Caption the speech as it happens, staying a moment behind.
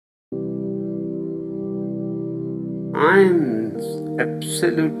I'm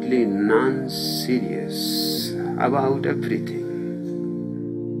absolutely non-serious about everything.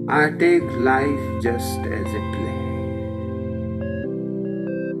 I take life just as a play.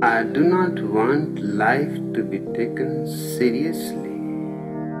 I do not want life to be taken seriously.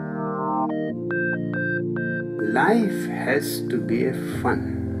 Life has to be a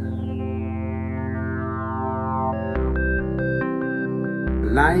fun.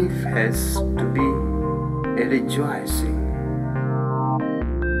 Life has to be a rejoicing,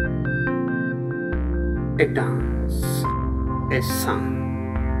 a dance, a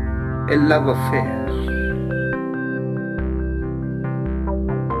song, a love affair.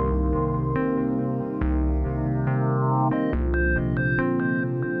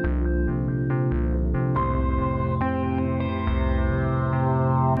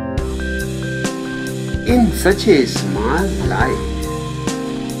 In such a small life,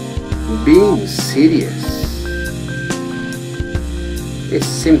 being serious is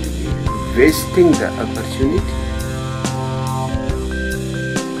simply wasting the opportunity.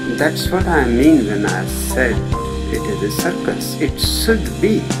 That's what I mean when I said it is a circus. It should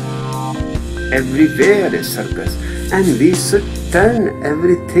be everywhere a circus, and we should turn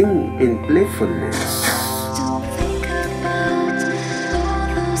everything in playfulness. Don't think about all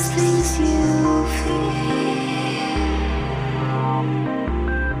those things you feel.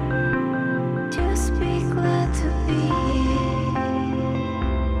 Just be glad to be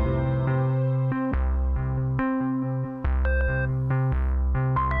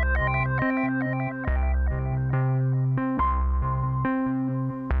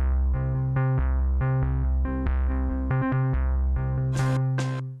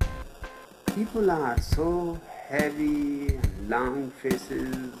People are so heavy and long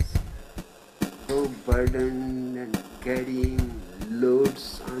faces, so burdened and carrying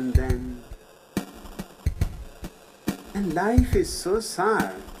loads on them. And life is so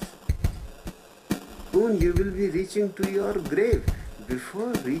sad. Soon you will be reaching to your grave.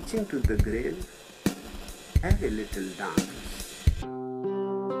 Before reaching to the grave, have a little dance.